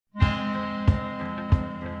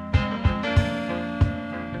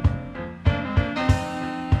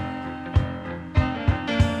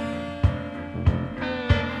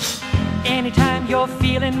Anytime you're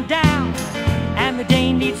feeling down and the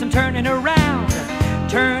day needs some turning around,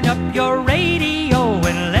 turn up your radio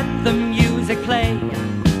and let the music play.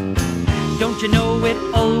 Don't you know it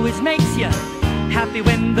always makes you happy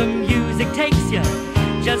when the music takes you?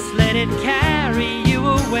 Just let it carry you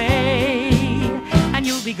away, and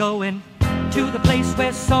you'll be going to the place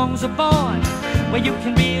where songs are born, where you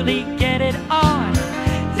can really get it on.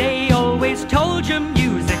 They always told you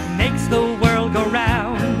music makes the world go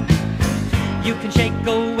round. You can shake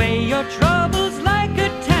away your troubles like a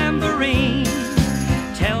tambourine.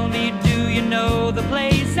 Tell me, do you know the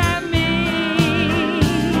place I mean?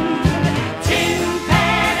 Tin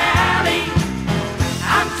Pan Alley,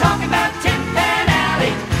 I'm talking about Tin Pan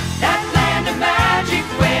Alley, that land of magic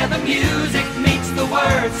where the music meets the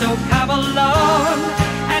words. So come along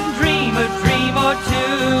and dream a dream or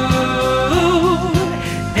two.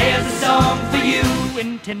 There's a song for you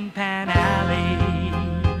in Tin Pan Alley.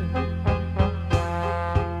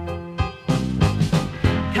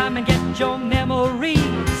 Come and get your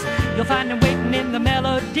memories, you'll find them waiting in the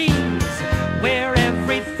melodies, where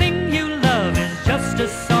everything you love is just a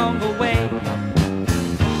song away.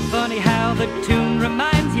 Funny how the tune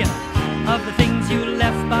reminds you of the things you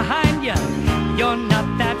left behind you. You're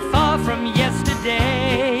not that far from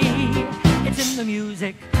yesterday. It's in the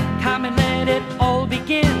music, come and let it all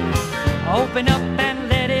begin. Open up and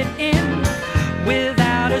let it in.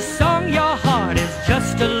 Without a song your heart is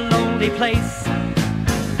just a lonely place.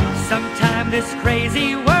 Sometimes this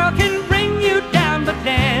crazy world can bring you down, but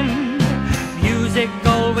then music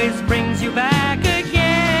always brings you back